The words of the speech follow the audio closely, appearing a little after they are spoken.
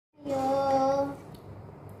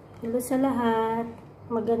Hello sa lahat.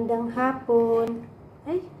 Magandang hapon.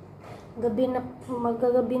 Ay,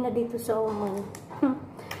 magagabi na dito sa Oman.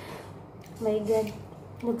 My God.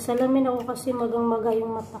 Nagsalamin ako kasi magang-maga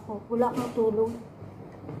yung mata ko. Wala akong tulog.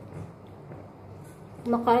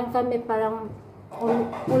 Makain kami parang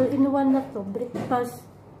all in one na to. Breakfast,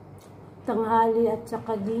 tanghali at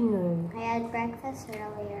saka dinner. I had breakfast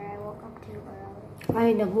earlier. I woke up too early.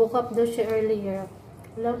 Ay, nag-woke up daw siya earlier.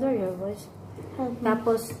 Louder your voice.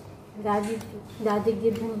 Tapos, Daddy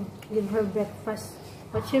give her breakfast.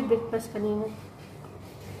 What's your breakfast kanina?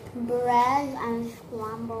 Bread and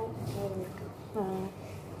scrambled egg.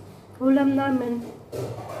 Ulam namin,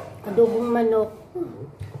 adobong manok.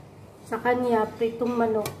 Sa kanya, pritong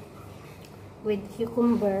manok with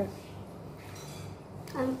cucumber.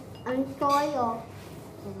 Ang toyo.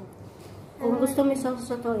 Kung gusto mo isang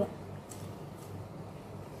sa toyo.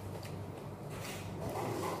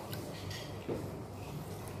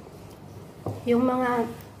 Yung mga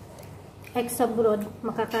ex-abroad,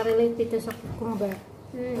 makakarelate dito sa cucumber.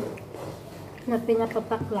 Na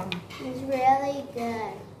pinapapak lang. It's really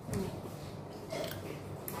good.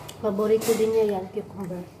 Paborito din niya yan,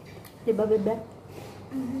 cucumber. Diba, bebe?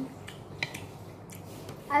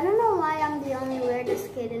 I don't know why I'm the only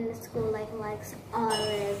weirdest kid in the school likes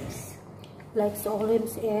olives. Likes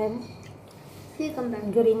olives and Cucumber.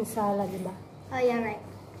 green salad, diba? Oh yeah, right.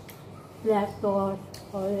 Lettuce,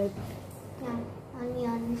 olive. Yeah,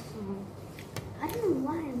 onions. I don't know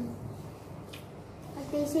why. Like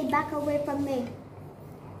they say, back away from me.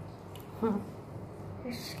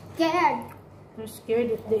 They're scared. They're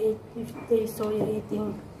scared if they saw you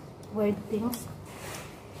eating weird things.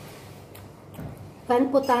 Kan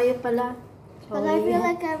po tayo pala. But I feel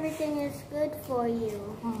like everything is good for you.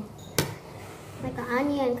 Like an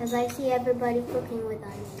onion, because I see everybody cooking with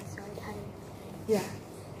onions. So I had it. Yeah.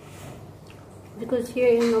 Because here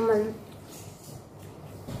in Oman,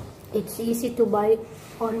 it's easy to buy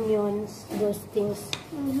onions, those things.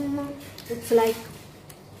 It's like,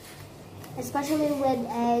 especially with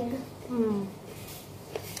egg,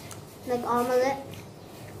 like omelette.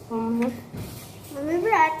 When we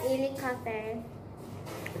were at Ili Cafe,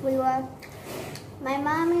 my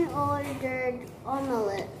mommy ordered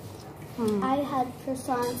omelette. I had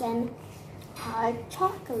croissants and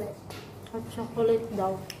chocolate. A chocolate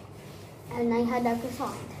daw. And I had a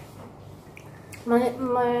croissant.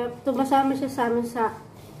 Tumasama siya sa amin sa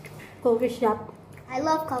coffee shop. I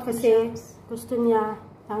love coffee kasi shops. Gusto niya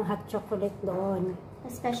ang hot chocolate doon.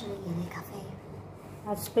 Especially in the cafe.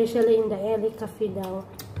 Especially in the LA cafe daw.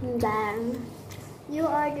 And then,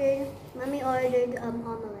 mommy ordered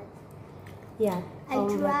omelette. Yeah. I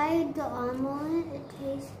tried the omelette. It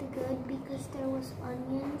tasted good because there was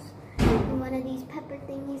onions and one of these pepper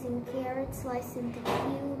thingies and carrots sliced into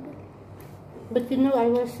cube. But you know, I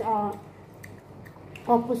was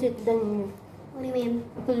opposite than you. What do you mean?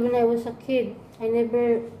 Because when I was a kid, I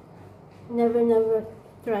never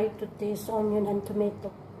tried to taste onion and tomato.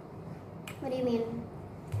 What do you mean?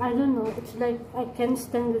 I don't know. It's like I can't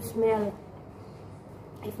stand the smell.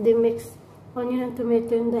 If they mix onion and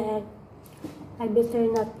tomato in the egg, I better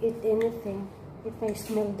not eat anything if I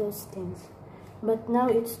smell those things. But now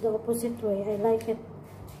it's the opposite way. I like it.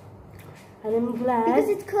 And I'm glad. Because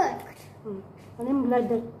it's cooked. And I'm glad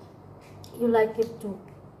that you like it too.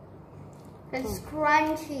 It's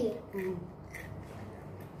crunchy.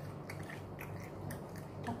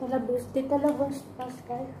 Akala gusto talaga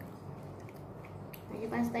pasta. Where's your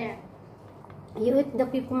pasta? You eat the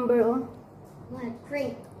cucumber, oh? What?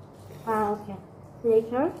 Drink. Okay.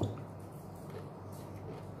 Later.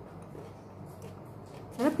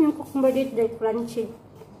 Sarap yung cucumber dito, they're crunchy.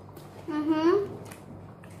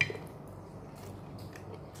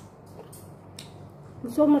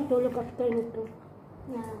 Gusto matulog after nito.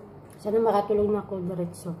 Yeah. Sana makatulog na ako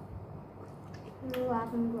diretso.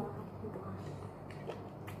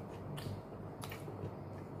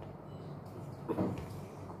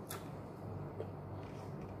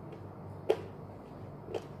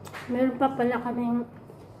 Meron pa pala kaming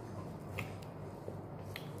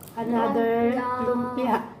another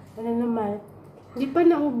lumpia. Ano naman? Hindi pa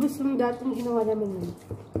naubos yung dating ginawa namin yun.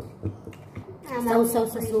 Sausaw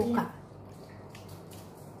sa suka.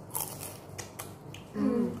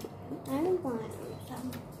 I don't want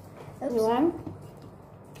some. You want?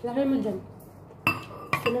 Lagay mo dyan.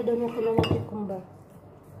 Sila daw niya sila ng cucumber.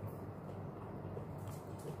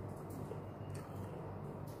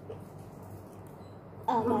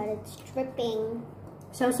 Oh God, it's dripping.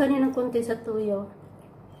 Sausaw niya ng konti sa tuyo.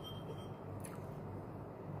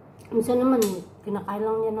 Minsan naman, kinakain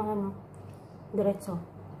lang niya ng diretso.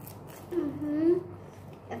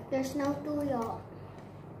 If there's no tuyo,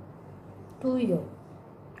 tuyo.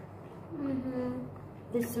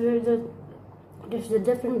 This where there's the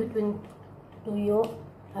difference between tuyo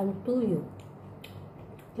and tuyo.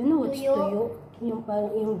 You know what's tuyo? Yung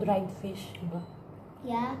dried fish, diba?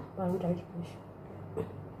 Yeah. Parang dried fish.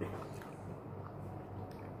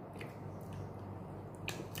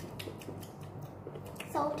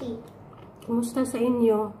 Salty. Kumusta sa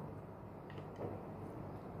inyo?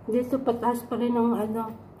 Dito pataas pa rin ang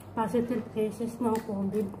positive cases ng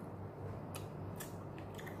COVID.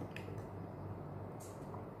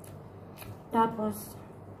 Tapos,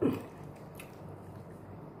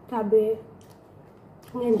 sabi,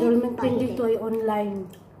 ang enrollment rin dito ay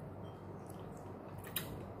online.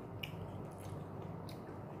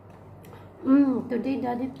 Today,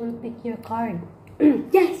 Daddy will pick your card.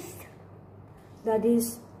 Yes!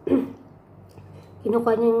 Daddy's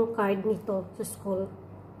kinuha niya yung card nito sa school.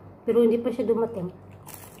 Pero hindi pa siya dumating.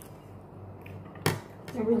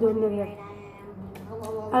 Sabi doon na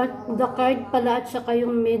at the card pala at saka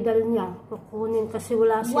yung medal niya kukunin kasi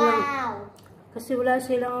wala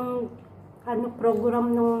silang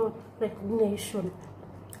program ng recognition.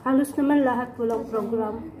 Halos naman lahat walang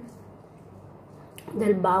program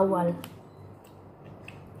dahil bawal.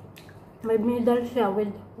 May medal siya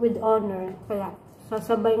with honor, kaya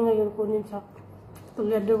sasabay ngayon kunin sa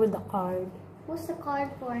together with the card. What's the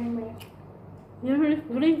card for anyway? Your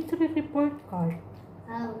grade 3 report card.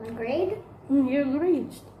 Oh, my grade? Your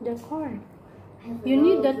grades, the card. You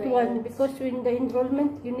need that one because in the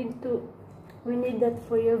enrollment we need that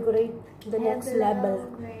for your grade, the next level.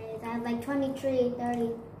 Grades. I have like 23,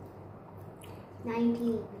 30,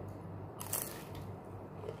 19.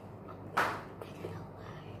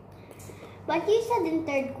 But you said in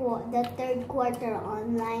the third quarter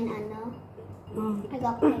online, I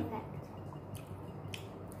got perfect.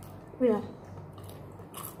 Yeah.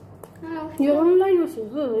 Your online was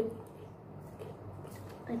good.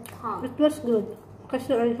 It was good.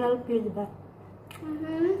 Kasi I helped you, diba?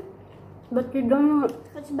 But you don't...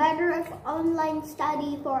 It's better if online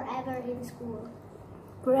study forever in school.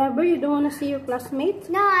 Forever? You don't want to see your classmates?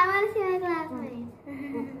 No, I want to see my classmates.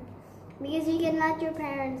 Because you can let your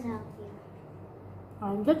parents help you.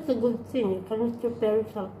 That's a good thing. You can let your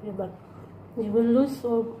parents help you, but you will lose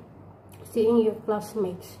seeing your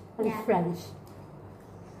classmates and friends.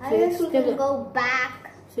 I guess we can go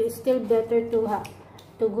back. So it's still better to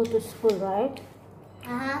go to school, right?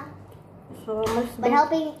 So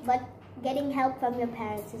But getting help from your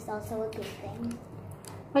parents is also a good thing.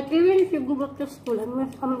 But even if you go back to school,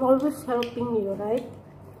 I'm always helping you, right?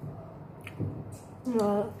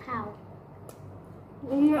 How?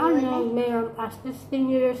 May assisting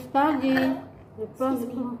your study, your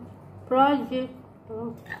project.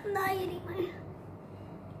 I'm not eating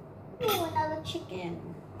another chicken.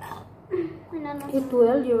 Eat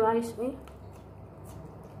well, your eyes, eh?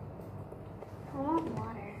 I want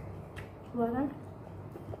water. Water?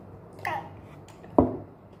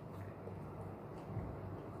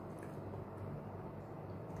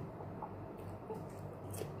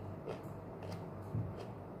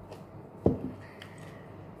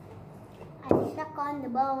 I'm stuck on the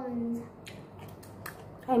bones.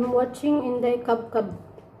 I'm watching Inday Kab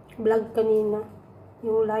vlog kanina.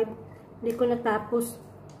 Yung live. Hindi ko natapos.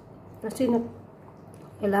 Kasi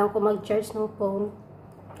kailangan ko mag-charge ng phone.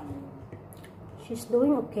 She's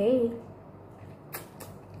doing okay.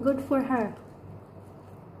 Good for her.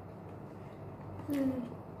 I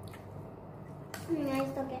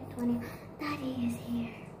still get 20. Daddy is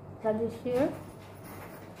here. Daddy's here?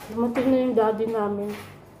 Dumating na yung daddy namin.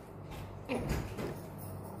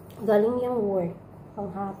 Galing yung work.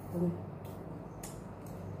 Panghapon.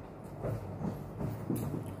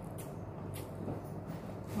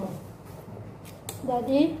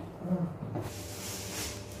 Daddy?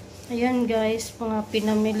 Ayan guys, mga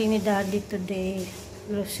pinamili ni Daddy today.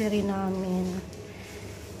 Grocery namin.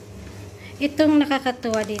 Itong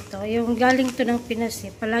nakakatuwa dito, yung galing to ng Pinas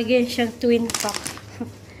eh. Palagi siyang twin pack.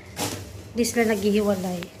 Di sila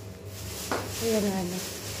naghihiwalay. Ayan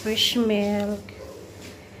fresh milk.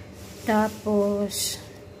 Tapos,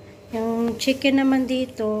 yung chicken naman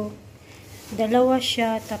dito, dalawa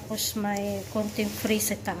siya, tapos may konting free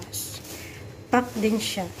sa taas. Pack din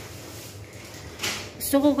siya.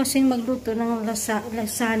 Gusto ko kasing magluto ng lasagna.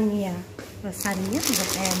 Lasagna?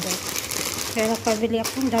 Kaya napabili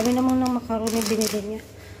ako. Ang dami namang ng macaroni binili niya.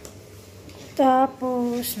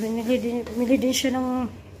 Tapos, binili din siya ng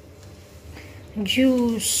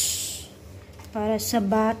juice para sa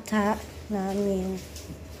bata namin.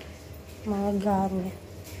 Mga gamit.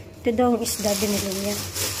 Ito daw ang isda binili niya.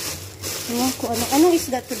 Ewan ko, anong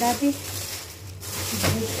isda to, Daddy?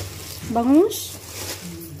 Bangus?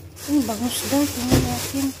 Bangus daw. Tingnan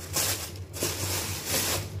natin.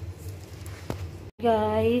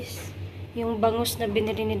 Guys, yung bangus na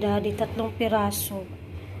binili ni Daddy, 3 piraso.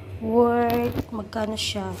 Worth, magkano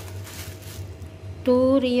siya?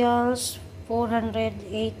 2 reals,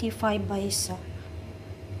 485 ba isa.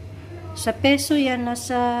 Sa peso yan,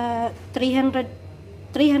 nasa 300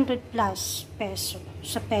 plus peso.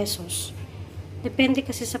 Sa pesos. Depende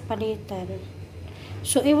kasi sa palitan.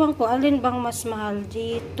 So, ewan ko, alin bang mas mahal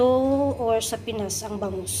dito or sa Pinas ang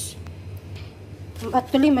bangus?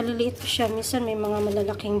 Actually, maliliit siya. Minsan may mga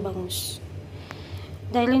malalaking bangus.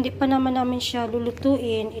 Dahil hindi pa naman namin siya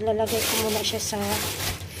lulutuin, ilalagay ko muna siya sa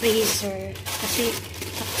freezer. Kasi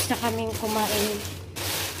tapos na kaming kumain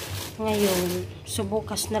ngayon. So,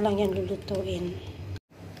 bukas na lang yan lulutuin.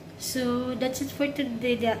 So, that's it for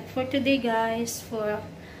today guys. For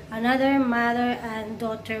another mother and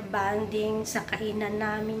daughter bonding sa kainan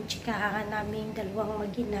namin, chikahan namin, dalawang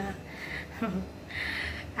mag-ina.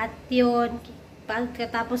 At yun,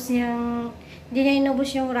 pagkatapos niyang, hindi niya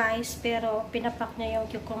inubos yung rice, pero pinapak niya yung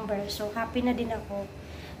cucumber. So, happy na din ako.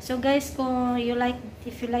 So, guys,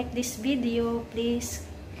 if you like this video, please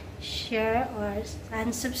share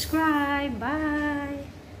and subscribe. Bye!